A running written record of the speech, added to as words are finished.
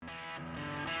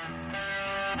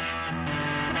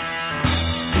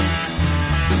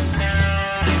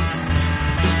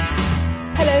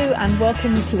and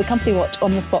welcome to the Company Watch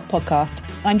on the Spot podcast.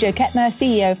 I'm Jo Kettner,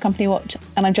 CEO of Company Watch,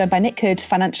 and I'm joined by Nick Hood,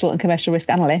 Financial and Commercial Risk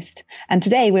Analyst. And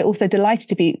today we're also delighted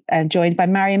to be joined by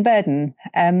Marion Burden.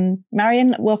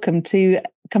 Marion, welcome to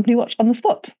Company Watch on the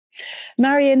Spot.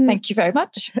 Marion, thank you very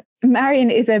much. Marion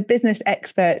is a business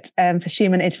expert for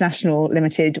Schumann International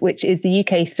Limited, which is the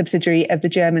UK subsidiary of the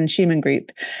German Schumann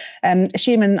Group.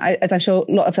 Schumann, as I'm sure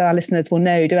a lot of our listeners will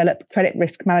know, develop credit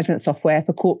risk management software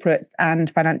for corporates and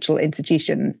financial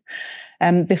institutions.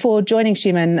 Before joining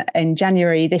Schumann in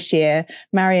January this year,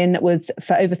 Marion was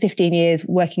for over 15 years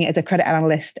working as a credit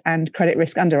analyst and credit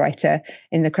risk underwriter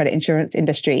in the credit insurance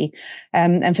industry.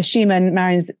 And for Schumann,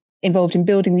 Marion's involved in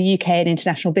building the UK and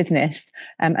international business,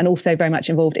 and also very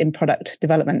much involved in product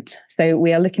development. So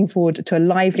we are looking forward to a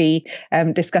lively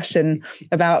discussion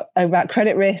about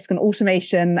credit risk and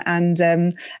automation, and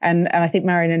I think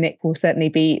Marion and Nick will certainly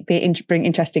bring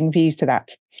interesting views to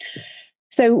that.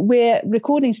 So we're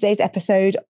recording today's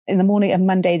episode in the morning of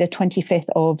Monday, the 25th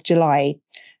of July.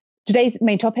 Today's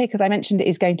main topic, as I mentioned,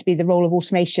 is going to be the role of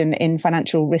automation in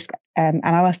financial risk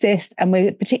analysis, and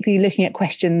we're particularly looking at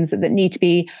questions that need to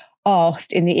be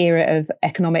asked in the era of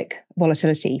economic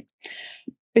volatility.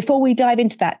 Before we dive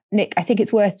into that, Nick, I think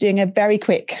it's worth doing a very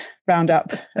quick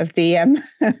roundup of the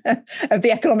of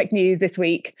the economic news this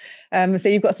week. So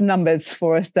you've got some numbers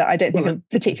for us that I don't think are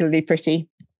particularly pretty.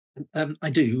 I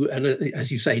do, and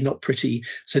as you say, not pretty.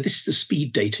 So this is the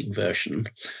speed dating version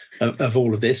of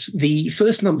all of this. The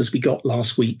first numbers we got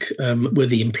last week were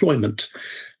the employment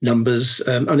numbers.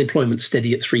 Unemployment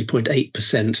steady at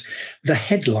 3.8%. The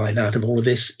headline out of all of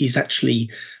this is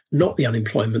actually not the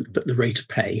unemployment, but the rate of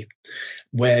pay,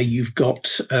 where you've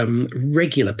got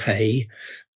regular pay,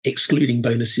 excluding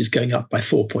bonuses, going up by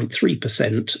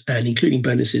 4.3% and including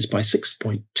bonuses by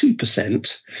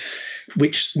 6.2%,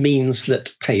 which means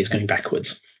that pay is going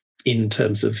backwards in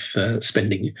terms of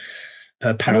spending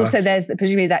power. And also there's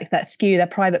presumably that skew, that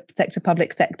private sector,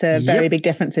 public sector, very big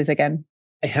differences again.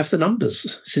 I have the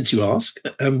numbers, since you ask.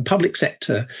 Public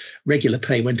sector regular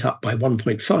pay went up by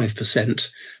 1.5%,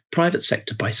 private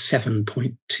sector by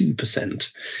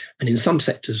 7.2%. And in some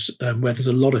sectors where there's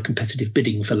a lot of competitive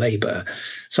bidding for labour,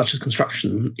 such as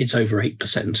construction, it's over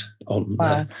 8%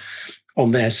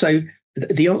 on there. So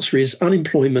the answer is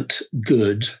unemployment,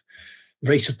 good,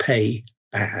 rate of pay,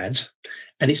 bad.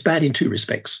 And it's bad in two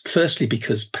respects. Firstly,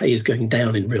 because pay is going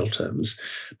down in real terms,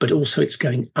 but also it's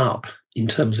going up in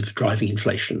terms of driving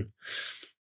inflation.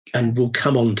 And we'll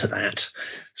come on to that.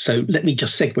 So let me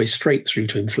just segue straight through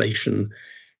to inflation.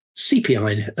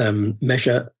 CPI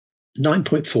measure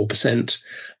 9.4%,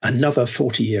 another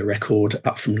 40-year record,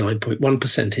 up from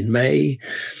 9.1% in May.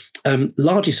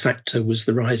 Largest factor was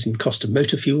the rise in cost of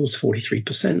motor fuels,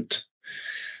 43%.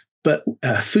 But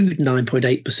food,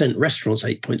 9.8%, restaurants,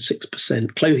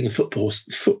 8.6%, clothing and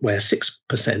footwear,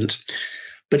 6%.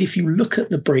 But if you look at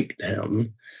the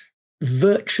breakdown,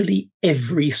 virtually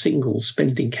every single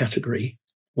spending category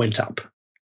went up.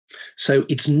 So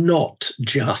it's not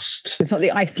just... It's not the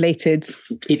isolated...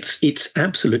 It's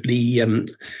absolutely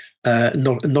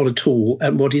not at all.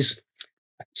 And what is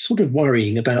sort of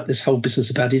worrying about this whole business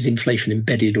about is inflation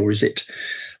embedded or is it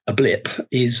a blip,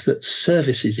 is that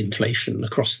services inflation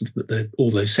across all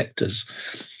those sectors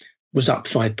was up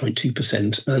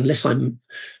 5.2%. Unless I'm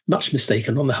much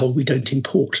mistaken, on the whole, we don't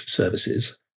import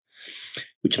services,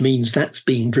 which means that's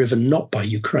being driven not by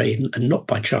Ukraine and not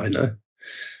by China,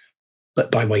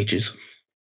 but by wages.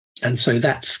 And so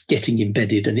that's getting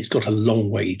embedded, and it's got a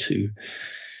long way to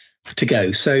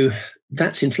go. So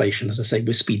that's inflation, as I say,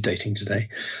 we're speed dating today.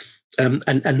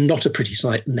 And not a pretty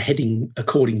sight, and heading,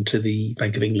 according to the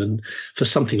Bank of England, for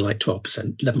something like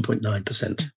 12%,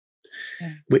 11.9%,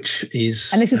 which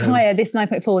is... And this is higher. This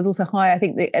 9.4 was also higher. I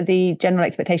think the general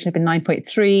expectation had been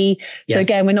 9.3. So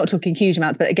again, we're not talking huge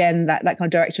amounts, but again, that kind of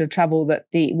direction of travel, that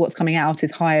what's coming out is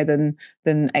higher than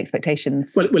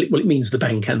expectations. Well, it means the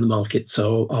bank and the markets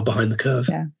are behind the curve,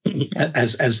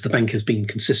 as the bank has been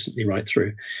consistently right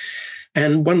through.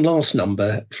 And one last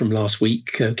number from last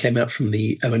week came out from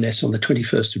the ONS on the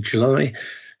 21st of July.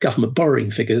 Government borrowing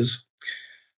figures,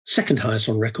 second highest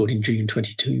on record in June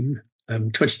 22,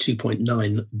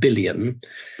 22.9 billion.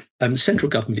 Central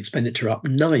government expenditure up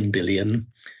 9 billion,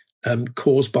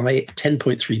 caused by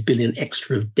 10.3 billion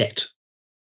extra of debt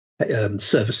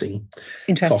servicing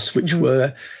costs, which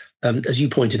were, as you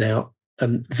pointed out,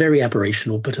 very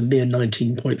aberrational, but a mere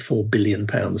 £19.4 billion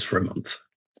for a month.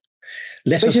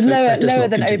 Let Which us is hope lower that does lower not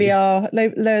than continue.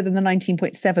 OBR, lower than the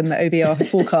 19.7 that OBR had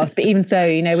forecast. But even so,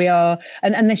 we are,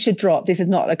 and this should drop. This is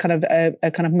not a kind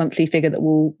of monthly figure that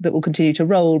will continue to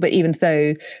roll. But even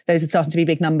so, those are starting to be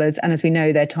big numbers. And as we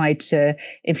know, they're tied to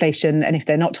inflation. And if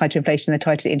they're not tied to inflation, they're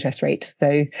tied to the interest rate.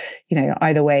 So,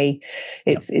 either way,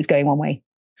 it's going one way.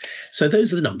 So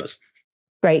those are the numbers.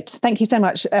 Great. Thank you so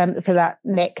much for that,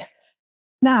 Nick.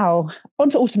 Now, on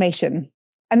to automation.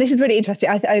 And this is really interesting.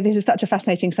 This is such a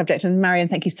fascinating subject. And Marion,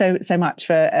 thank you so much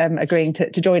for agreeing to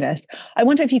join us. I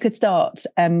wonder if you could start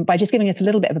by just giving us a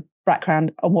little bit of a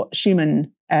background on what Schumann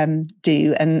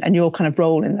do and your kind of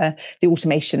role in the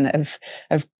automation of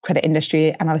credit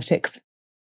industry analytics.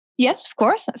 Yes, of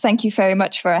course. Thank you very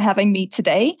much for having me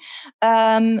today.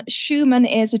 Schumann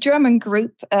is a German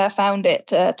group founded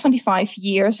 25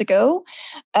 years ago,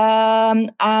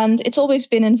 and it's always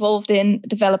been involved in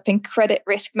developing credit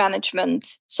risk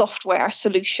management software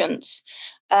solutions.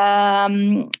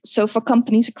 So for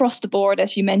companies across the board,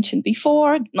 as you mentioned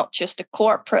before, not just the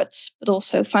corporates, but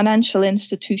also financial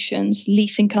institutions,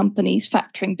 leasing companies,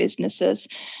 factoring businesses,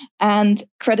 and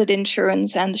credit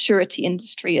insurance and the surety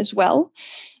industry as well.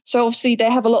 So obviously they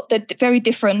have they're very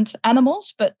different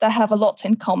animals, but they have a lot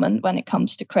in common when it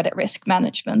comes to credit risk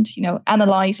management,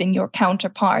 analyzing your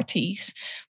counterparties,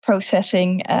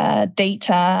 processing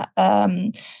data,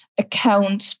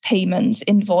 accounts, payments,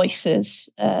 invoices.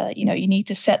 You need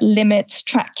to set limits,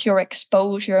 track your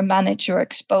exposure, manage your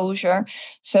exposure.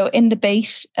 So in the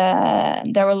base,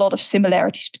 there are a lot of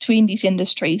similarities between these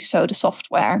industries. So the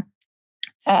software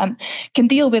can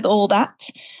deal with all that.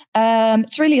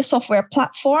 It's really a software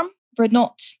platform. We're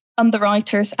not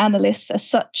underwriters, analysts as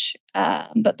such,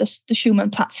 but the Schumann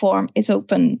platform is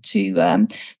open to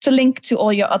link to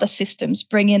all your other systems,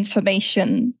 bring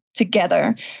information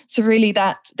together. So really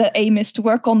the aim is to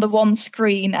work on the one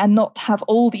screen and not have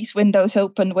all these windows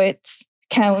open with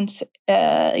accounts,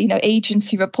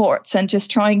 agency reports, and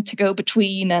just trying to go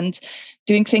between and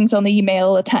doing things on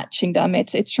email, attaching them.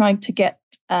 It's trying to get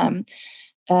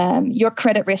your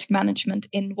credit risk management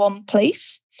in one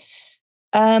place.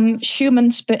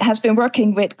 Schumann has been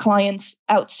working with clients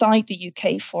outside the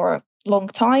UK for a long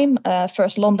time.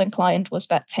 First London client was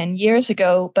about 10 years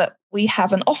ago, but we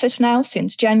have an office now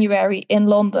since January in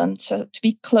London, so to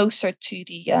be closer to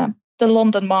the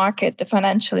London market, the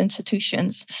financial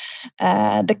institutions,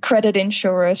 the credit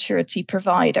insurers, surety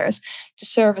providers, to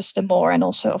service them more, and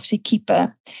also obviously keep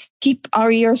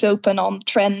our ears open on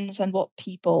trends and what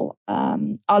people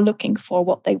are looking for,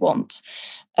 what they want.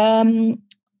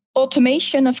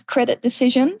 Automation of credit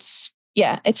decisions.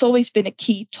 Yeah, it's always been a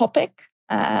key topic.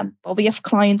 Well, we have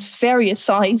clients various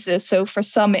sizes, so for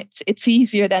some it's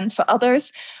easier than for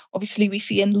others. Obviously, we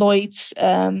see in Lloyd's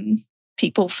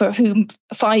people for whom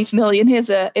 5 million is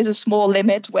a small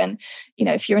limit. When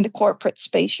if you're in the corporate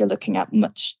space, you're looking at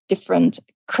much different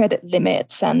credit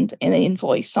limits and in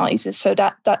invoice sizes. So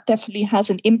that definitely has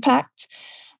an impact.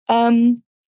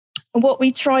 What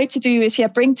we try to do is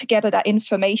bring together that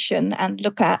information and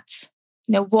look at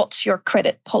what's your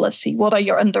credit policy, what are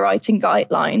your underwriting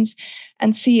guidelines,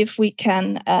 and see if we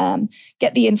can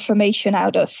get the information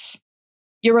out of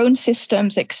your own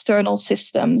systems, external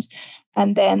systems,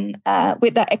 and then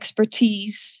with that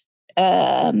expertise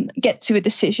get to a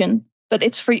decision. But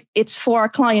it's for our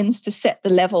clients to set the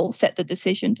level, set the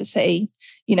decision to say,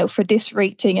 for this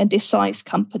rating and this size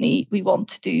company, we want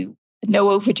to do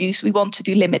no overdues, we want to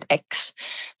do limit X.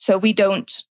 So we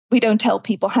don't tell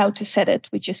people how to set it.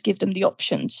 We just give them the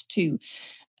options to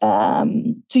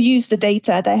use the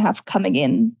data they have coming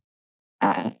in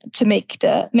to make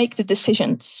the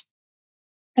decisions.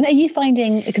 And are you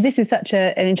finding, because this is such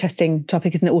an interesting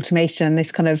topic, isn't it, automation,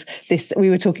 this we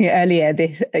were talking earlier,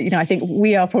 I think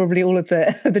we are probably all of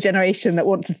the generation that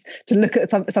wants to look at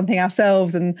something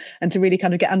ourselves and to really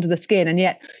kind of get under the skin. And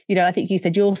yet, I think you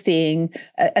said you're seeing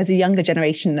as a younger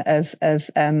generation of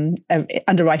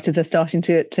underwriters are starting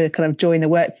to kind of join the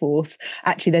workforce.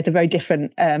 Actually, there's a very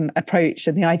different approach,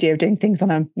 and the idea of doing things on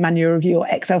a manual review or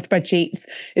Excel spreadsheets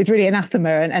is really anathema,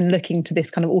 and looking to this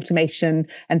kind of automation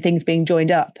and things being joined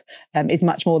up is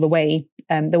much more the way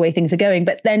things are going.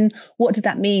 But then what does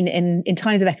that mean in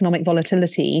times of economic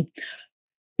volatility?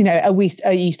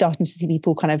 Are you starting to see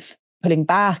people kind of pulling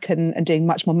back and doing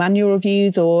much more manual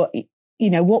reviews, or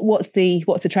what's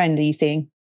the trend are you seeing?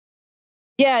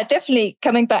 Yeah, definitely.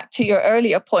 Coming back to your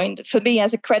earlier point, for me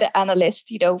as a credit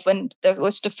analyst, when there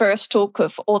was the first talk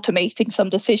of automating some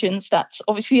decisions, that's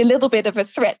obviously a little bit of a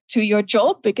threat to your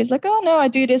job, because oh no, I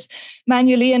do this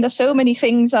manually and there's so many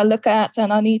things I look at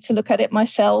and I need to look at it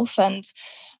myself. And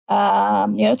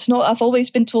It's not. I've always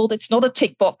been told it's not a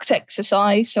tick box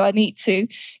exercise, so I need to,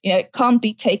 it can't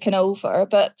be taken over.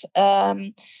 But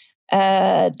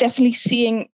definitely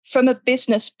seeing from a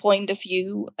business point of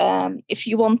view, if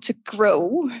you want to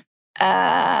grow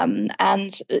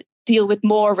and deal with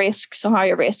more risks,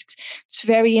 higher risks, it's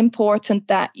very important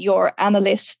that your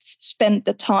analysts spend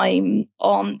the time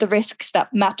on the risks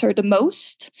that matter the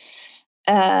most.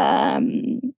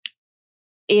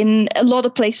 In a lot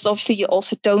of places, obviously, you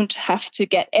also don't have to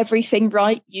get everything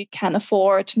right. You can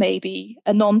afford maybe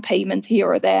a non-payment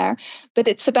here or there, but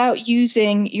it's about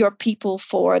using your people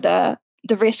for the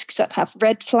risks that have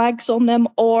red flags on them,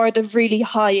 or the really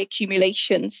high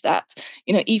accumulations that,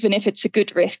 even if it's a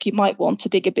good risk, you might want to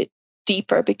dig a bit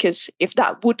deeper, because if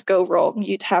that would go wrong,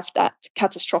 you'd have that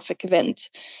catastrophic event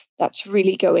that's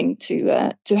really going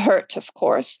to hurt, of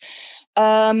course.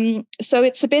 So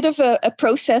it's a bit of a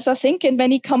process, I think, in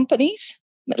many companies,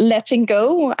 letting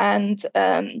go and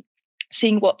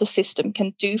seeing what the system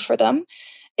can do for them.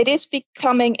 It is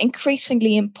becoming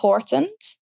increasingly important.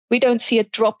 We don't see a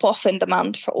drop off in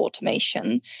demand for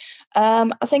automation.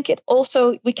 I think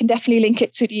we can definitely link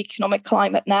it to the economic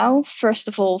climate now. First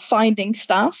of all, finding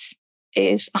staff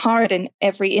is hard in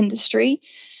every industry.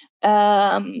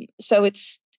 So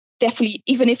it's definitely,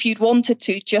 even if you'd wanted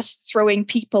to, just throwing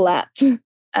people at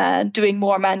doing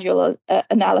more manual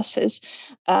analysis,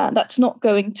 that's not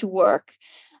going to work.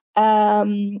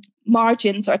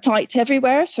 Margins are tight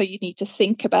everywhere, so you need to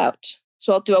think about,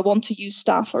 do I want to use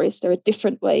staff, or is there a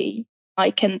different way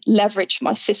I can leverage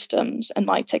my systems and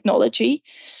my technology?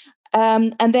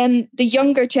 And then the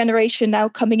younger generation now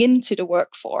coming into the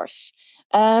workforce,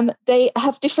 they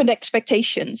have different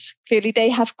expectations. Clearly, they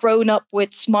have grown up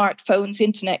with smartphones,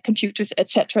 internet, computers,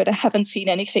 etc. They haven't seen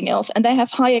anything else. And they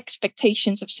have high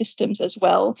expectations of systems as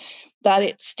well, that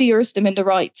it steers them in the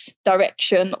right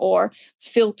direction or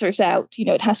filters out.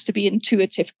 It has to be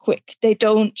intuitive, quick. They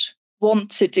don't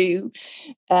want to do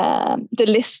the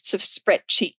lists of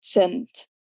spreadsheets and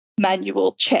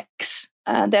manual checks.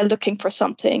 They're looking for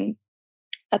something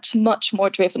that's much more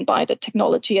driven by the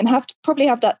technology, and probably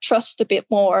have that trust a bit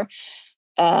more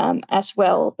as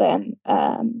well than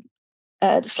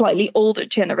the slightly older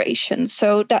generation.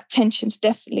 So that tension's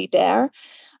definitely there.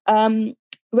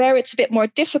 Where it's a bit more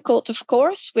difficult, of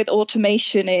course, with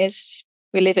automation is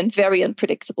we live in very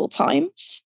unpredictable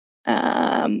times.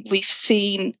 We've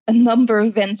seen a number of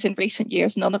events in recent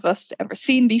years none of us ever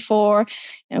seen before.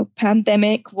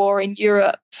 Pandemic, war in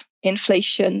Europe,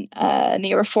 inflation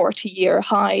near a 40-year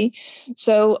high.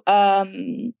 So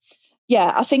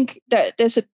I think that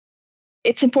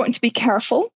it's important to be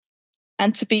careful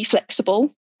and to be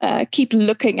flexible. Keep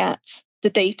looking at the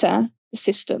data, the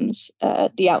systems,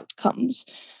 the outcomes.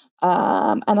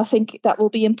 And I think that will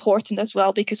be important as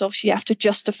well, because obviously you have to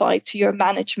justify to your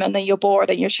management and your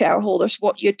board and your shareholders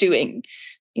what you're doing.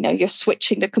 You're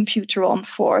switching the computer on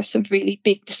for some really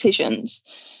big decisions,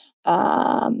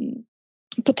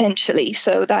 potentially,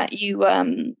 so that you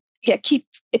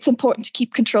it's important to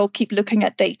keep control, keep looking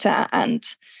at data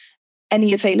and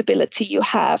any availability you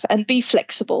have, and be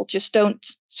flexible. Just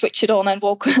don't switch it on and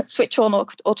switch on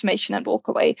automation and walk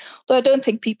away. Though I don't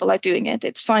think people are doing it.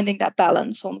 It's finding that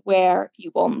balance on where you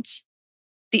want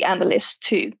the analyst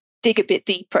to dig a bit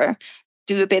deeper,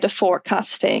 do a bit of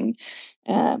forecasting,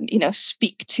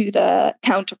 speak to the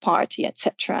counterparty,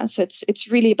 etc. So it's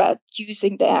really about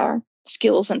using their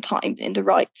skills and time in the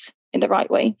right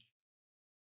way.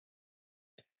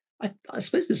 I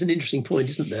suppose there's an interesting point,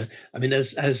 isn't there? I mean,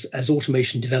 as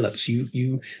automation develops,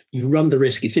 you run the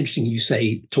risk. It's interesting you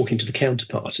say talking to the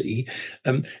counterparty.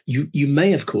 You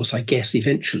may, of course, I guess,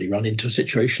 eventually run into a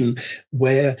situation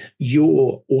where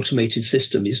your automated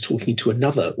system is talking to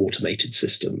another automated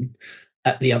system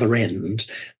at the other end,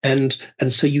 and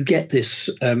so you get this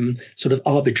sort of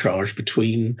arbitrage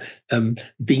between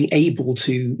being able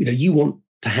to, you want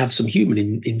to have some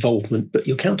human involvement, but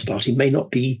your counterparty may not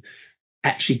be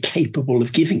actually capable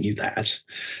of giving you that.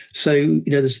 So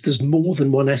there's more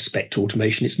than one aspect to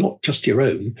automation. It's not just your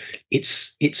own,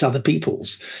 it's other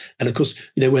people's. And of course,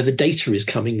 where the data is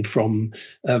coming from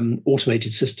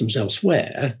automated systems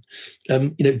elsewhere,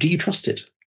 do you trust it?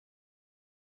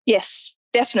 Yes,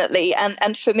 definitely.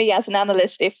 And for me as an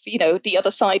analyst, if the other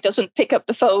side doesn't pick up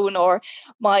the phone or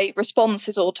my response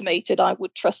is automated, I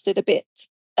would trust it a bit,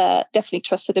 definitely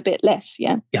trust it a bit less.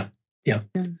 Yeah.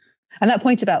 And that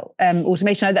point about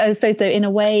automation, I suppose, though, in a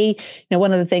way,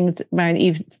 one of the things, Marion, that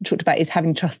you've talked about is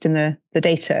having trust in the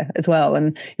data as well.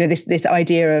 And this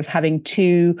idea of having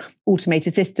two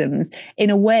automated systems, in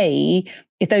a way,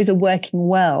 if those are working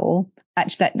well,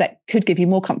 actually that could give you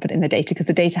more comfort in the data, because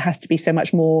the data has to be so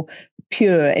much more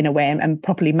pure in a way and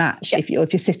properly matched if your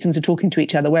systems are talking to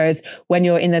each other. Whereas when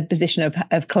you're in the position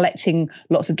of collecting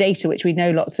lots of data, which we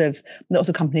know lots of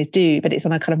companies do, but it's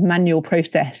on a kind of manual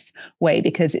process way,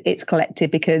 because it's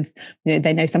collected because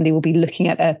they know somebody will be looking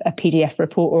at a PDF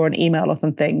report or an email or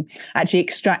something. Actually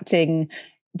extracting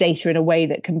data in a way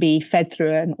that can be fed through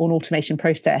an automation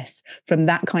process from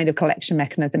that kind of collection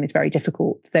mechanism is very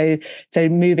difficult. So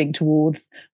moving towards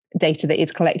data that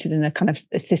is collected in a kind of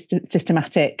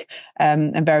systematic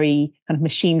and very kind of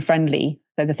machine friendly.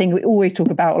 So the thing we always talk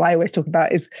about, or I always talk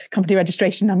about, is company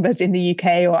registration numbers in the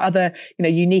UK, or other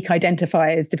unique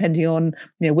identifiers depending on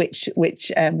which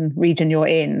region you're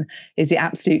in. Is the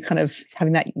absolute kind of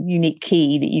having that unique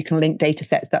key that you can link data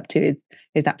sets up to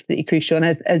is absolutely crucial. And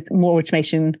as more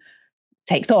automation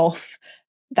takes off,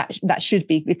 that should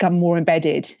become more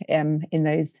embedded in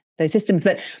those systems.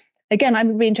 But again,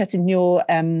 I'm really interested in your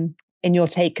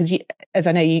take, because as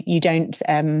I know, you don't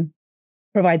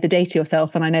provide the data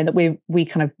yourself, and I know that we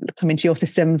kind of come into your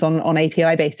systems on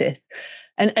API basis.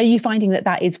 And are you finding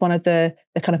that is one of the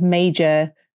kind of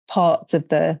major parts of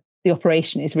the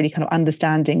operation, is really kind of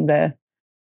understanding the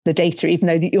data, even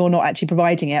though you're not actually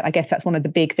providing it? I guess that's one of the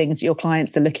big things that your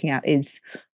clients are looking at, is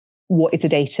what is the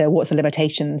data, what's the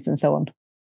limitations, and so on.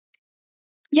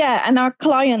 Yeah, and our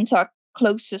clients are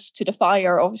closest to the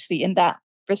fire, obviously, in that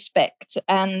respect.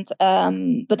 And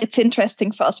but it's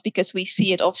interesting for us because we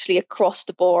see it obviously across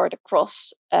the board,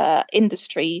 across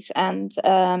industries. And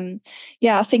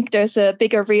I think there's a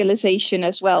bigger realization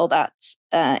as well that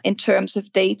in terms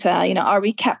of data, are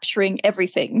we capturing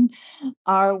everything?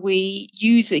 Are we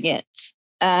using it?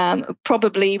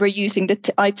 Probably we're using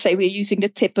I'd say we're using the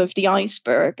tip of the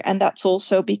iceberg. And that's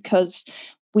also because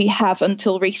we have,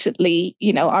 until recently,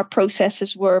 our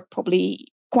processes were probably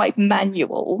quite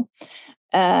manual.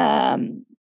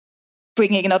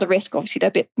 Bringing another risk, obviously they're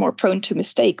a bit more prone to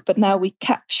mistake, but now we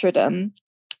capture them.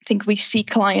 I think we see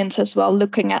clients as well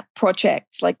looking at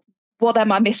projects like, what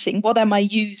am I missing? What am I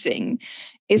using?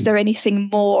 Is there anything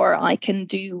more I can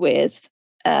do with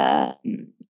the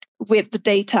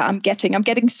data I'm getting? I'm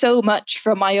getting so much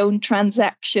from my own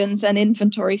transactions and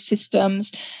inventory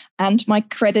systems and my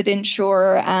credit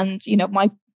insurer, and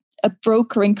a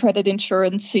broker in credit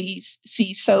insurance sees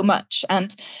so much.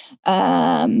 And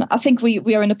I think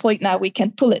we are in a point now we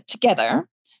can pull it together,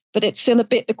 but it's still a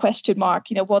bit the question mark.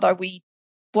 What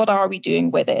are we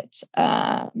doing with it?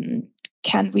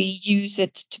 Can we use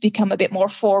it to become a bit more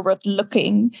forward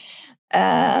looking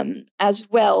as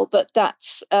well? But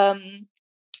that's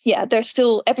there's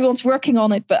still, everyone's working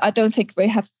on it, but I don't think we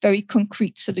have very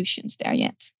concrete solutions there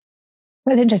yet.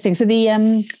 That's interesting. So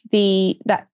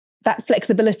that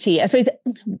flexibility, I suppose,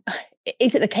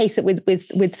 is it the case that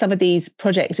with some of these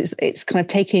projects, it's kind of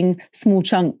taking small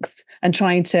chunks and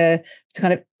trying to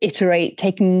kind of iterate,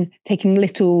 taking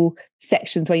little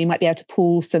sections where you might be able to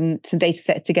pull some data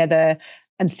sets together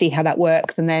and see how that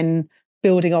works, and then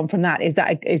building on from that? Is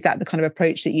that the kind of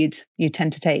approach that you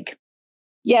tend to take?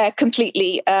 Yeah,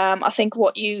 completely. I think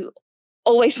what you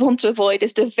always want to avoid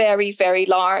is the very, very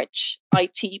large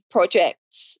IT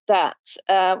projects that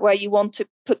where you want to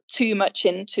put too much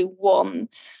into one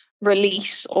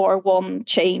release or one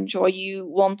change, or you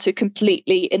want to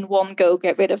completely in one go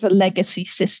get rid of a legacy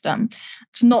system.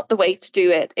 It's not the way to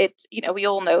do it. We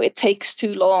all know it takes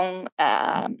too long.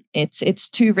 It's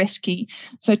too risky.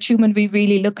 So at Shuman, we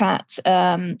really look at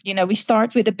we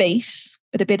start with a base,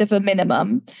 with a bit of a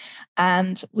minimum,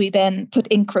 and we then put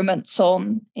increments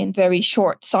on in very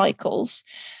short cycles.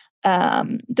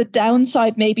 The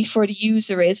downside maybe for the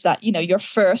user is that, your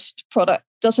first product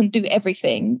doesn't do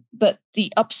everything, but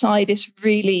the upside is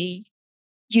really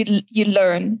you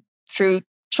learn through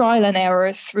trial and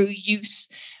error, through use,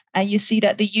 and you see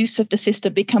that the use of the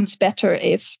system becomes better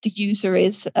if the user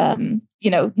is,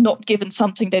 not given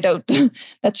something they don't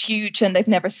that's huge and they've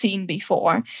never seen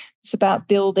before. It's about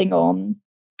building on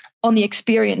the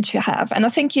experience you have. And I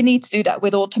think you need to do that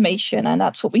with automation. And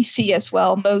that's what we see as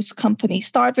well. Most companies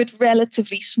start with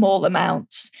relatively small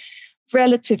amounts,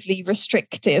 relatively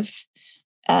restrictive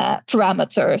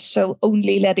parameters. So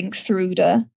only letting through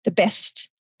the best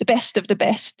of the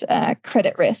best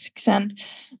credit risks. And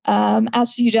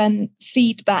as you then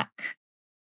feed back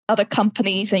other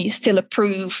companies and you still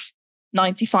approve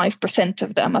 95%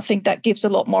 of them, I think that gives a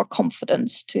lot more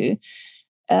confidence to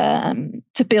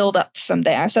build up from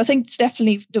there. So I think it's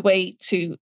definitely the way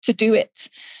to do it,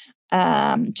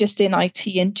 just in IT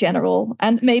in general,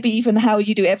 and maybe even how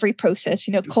you do every process.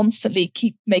 Constantly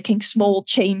keep making small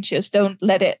changes. Don't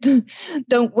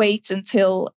wait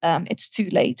until it's too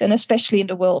late. And especially in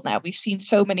the world now, we've seen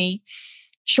so many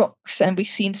shocks, and we've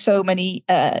seen so many,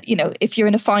 if you're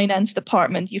in a finance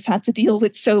department, you've had to deal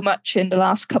with so much in the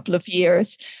last couple of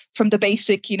years, from the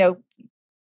basic,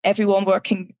 everyone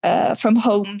working from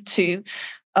home to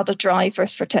other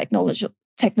drivers for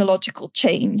technological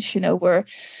change.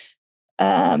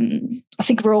 I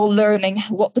think we're all learning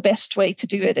what the best way to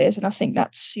do it is, and I think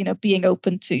that's being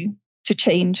open to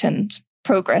change and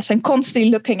progress, and constantly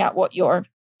looking at what you're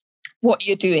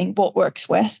doing, what works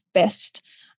best.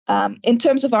 In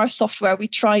terms of our software, we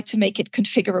try to make it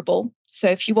configurable. So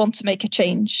if you want to make a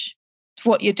change to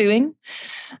what you're doing,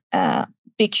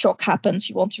 big shock happens,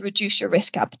 you want to reduce your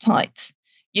risk appetite,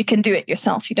 you can do it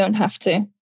yourself. You don't have to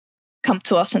come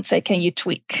to us and say, can you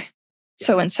tweak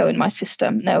so and so in my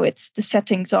system? No, the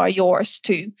settings are yours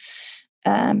to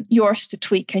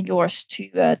tweak and yours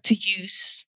to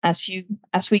use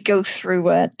as we go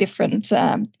through different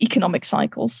economic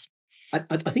cycles.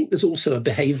 I think there's also a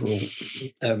behavioural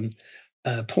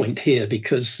point here,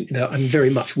 because I'm very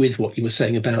much with what you were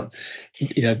saying about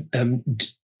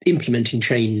implementing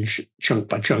change chunk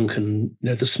by chunk, and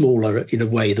the smaller in a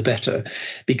way the better,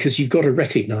 because you've got to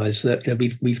recognise that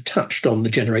we've touched on the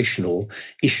generational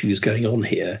issues going on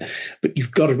here, but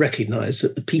you've got to recognise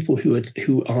that the people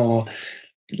who are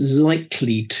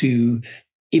likely to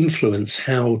influence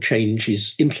how change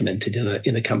is implemented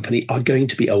in a company are going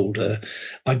to be older,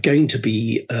 are going to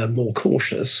be more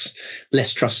cautious,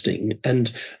 less trusting.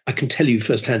 And I can tell you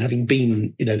firsthand, having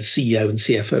been CEO and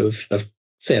CFO of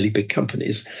fairly big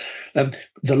companies,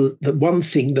 the one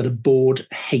thing that a board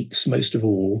hates most of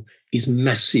all is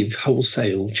massive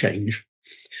wholesale change,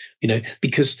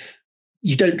 because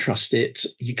you don't trust it,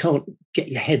 you can't get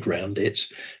your head around it,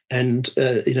 and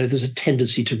there's a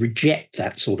tendency to reject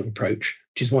that sort of approach,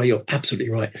 which is why you're absolutely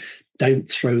right. Don't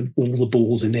throw all the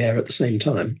balls in the air at the same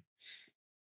time.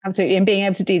 Absolutely, and being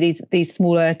able to do these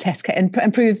smaller tests and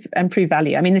improve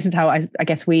value. I mean, this is how I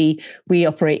guess we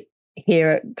operate here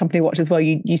at Company Watch as well.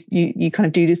 You kind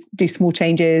of do small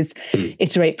changes,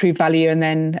 iterate, prove value, and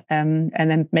then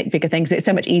make bigger things. It's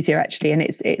so much easier actually, and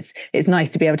it's nice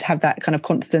to be able to have that kind of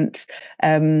constant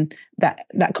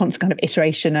that constant kind of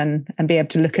iteration and be able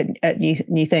to look at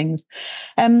new things.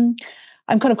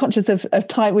 I'm kind of conscious of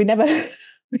time. We never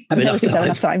have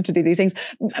enough time to do these things.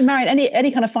 Marion,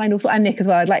 any kind of final thought, and Nick as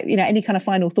well, I'd like any kind of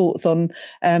final thoughts on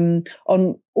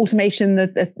automation,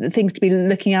 the things to be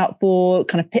looking out for,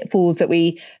 kind of pitfalls that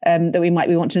we might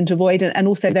be wanting to avoid, and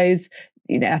also those,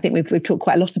 I think we've talked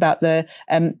quite a lot about the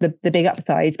big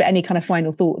upsides, but any kind of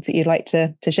final thoughts that you'd like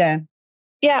to share?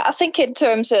 Yeah, I think in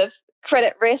terms of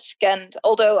credit risk, and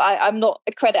although I'm not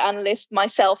a credit analyst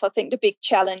myself, I think the big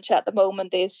challenge at the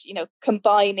moment is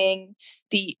combining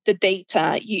the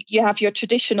data. You have your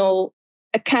traditional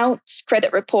accounts,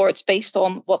 credit reports based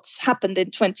on what's happened in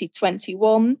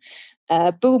 2021,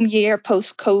 boom year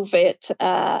post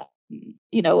COVID.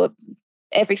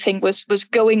 Everything was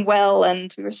going well,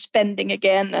 and we were spending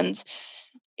again, and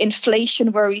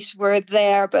inflation worries were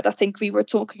there, but I think we were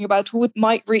talking about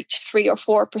might reach 3 or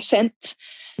 4%.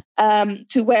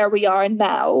 To where we are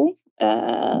now,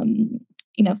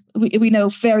 we know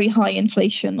very high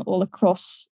inflation all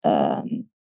across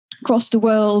the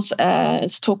world.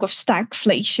 There's talk of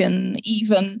stagflation,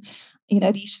 even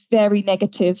these very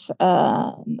negative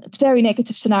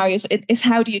scenarios. It is,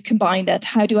 how do you combine that?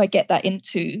 How do I get that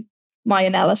into my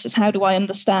analysis? How do I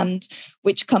understand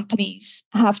which companies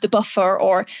have the buffer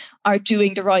or are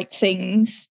doing the right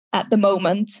things at the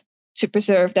moment to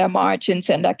preserve their margins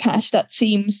and their cash? That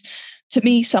seems to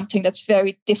me something that's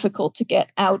very difficult to get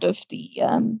out of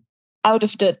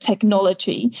the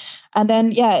technology. And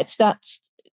then it's that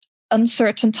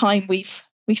uncertain time we've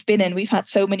been in. We've had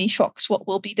so many shocks. What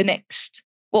will be the next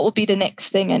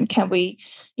thing, and can we,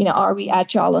 are we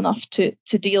agile enough to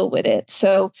deal with it?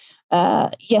 So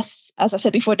yes, as I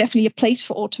said before, definitely a place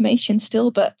for automation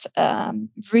still, but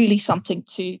really something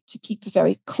to keep a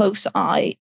very close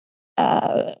eye,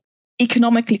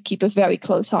 economically keep a very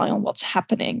close eye on what's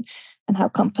happening and how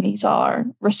companies are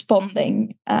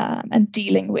responding and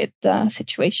dealing with the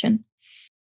situation.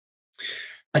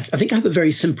 I think I have a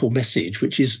very simple message,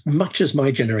 which is, much as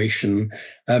my generation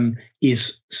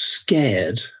is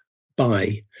scared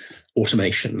by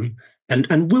automation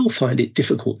and will find it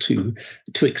difficult to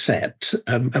accept,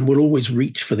 and will always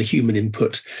reach for the human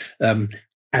input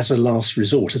as a last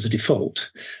resort, as a default,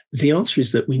 the answer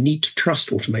is that we need to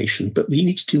trust automation, but we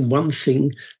need to do one thing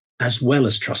as well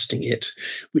as trusting it,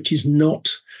 which is not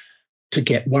to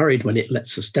get worried when it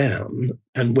lets us down,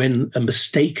 and when a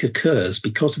mistake occurs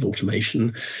because of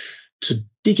automation, to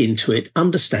dig into it,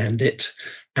 understand it,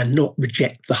 and not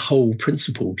reject the whole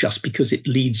principle just because it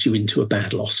leads you into a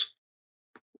bad loss.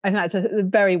 I think that's a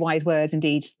very wise word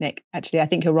indeed, Nick. Actually, I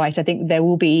think you're right. I think there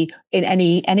will be in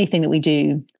anything that we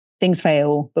do, things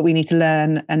fail, but we need to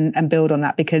learn and build on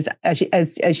that, because as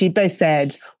you both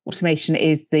said, automation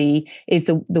is the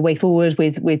way forward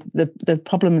with the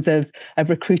problems of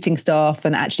recruiting staff,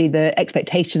 and actually the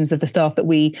expectations of the staff that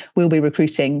we will be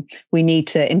recruiting. We need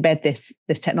to embed this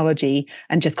technology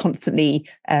and just constantly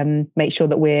make sure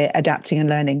that we're adapting and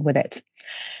learning with it.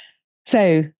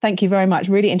 So thank you very much.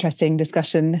 Really interesting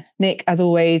discussion. Nick, as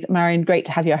always. Marion, great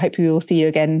to have you. I hope we will see you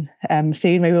again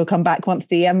soon. Maybe we'll come back once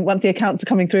the accounts are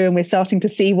coming through and we're starting to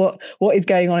see what is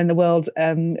going on in the world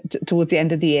towards the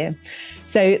end of the year.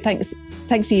 So thanks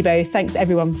to you both. Thanks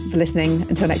everyone for listening.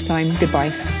 Until next time,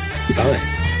 goodbye.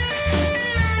 Goodbye.